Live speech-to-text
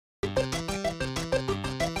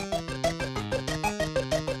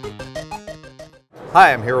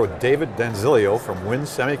Hi, I'm here with David Danzilio from WIN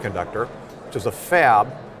Semiconductor, which is a fab,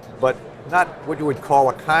 but not what you would call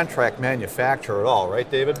a contract manufacturer at all, right,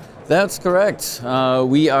 David? That's correct.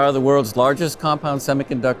 We are the world's largest compound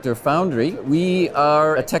semiconductor foundry. We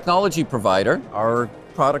are a technology provider. Our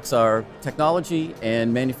products are technology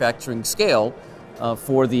and manufacturing scale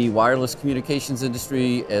for the wireless communications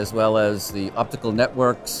industry, as well as the optical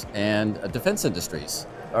networks and defense industries.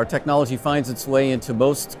 Our technology finds its way into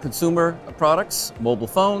most consumer products, mobile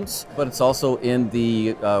phones, but it's also in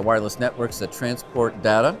the wireless networks that transport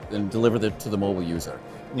data and deliver them to the mobile user.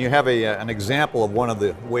 You have an example of one of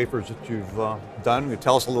the wafers that you've done. Can you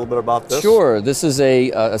tell us a little bit about this? Sure. This is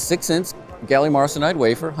a 6-inch gallium arsenide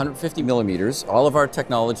wafer, 150 millimeters. All of our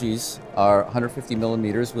technologies are 150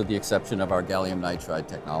 millimeters with the exception of our gallium nitride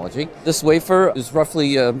technology. This wafer is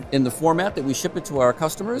roughly in the format that we ship it to our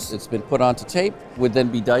customers. It's been put onto tape, would then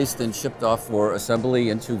be diced and shipped off for assembly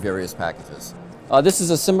into various packages. This is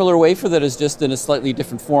a similar wafer that is just in a slightly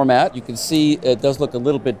different format. You can see it does look a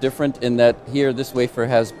little bit different in that here this wafer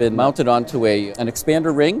has been mounted onto an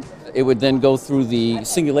expander ring. It would then go through the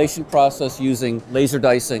singulation process using laser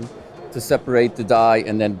dicing to separate the die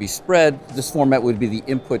and then be spread. This format would be the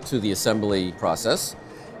input to the assembly process.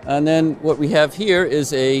 And then what we have here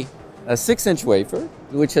is a 6-inch wafer,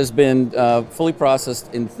 which has been fully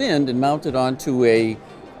processed and thinned and mounted onto a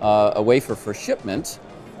wafer for shipment.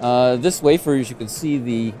 This wafer, as you can see,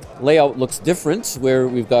 the layout looks different, where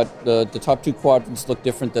we've got the top two quadrants look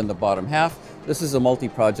different than the bottom half. This is a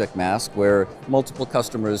multi-project mask where multiple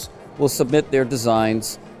customers will submit their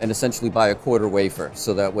designs and essentially buy a quarter wafer.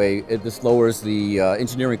 So that way this lowers the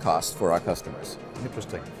engineering cost for our customers.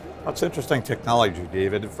 Interesting. That's interesting technology,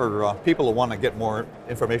 David. For people who want to get more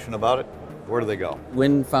information about it, where do they go?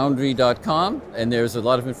 winfoundry.com, and there's a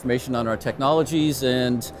lot of information on our technologies,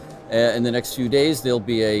 and in the next few days there'll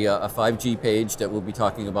be a 5G page that will be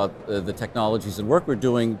talking about the technologies and work we're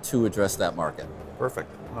doing to address that market. Perfect.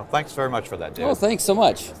 Well, thanks very much for that, David. Oh, thanks so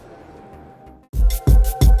much.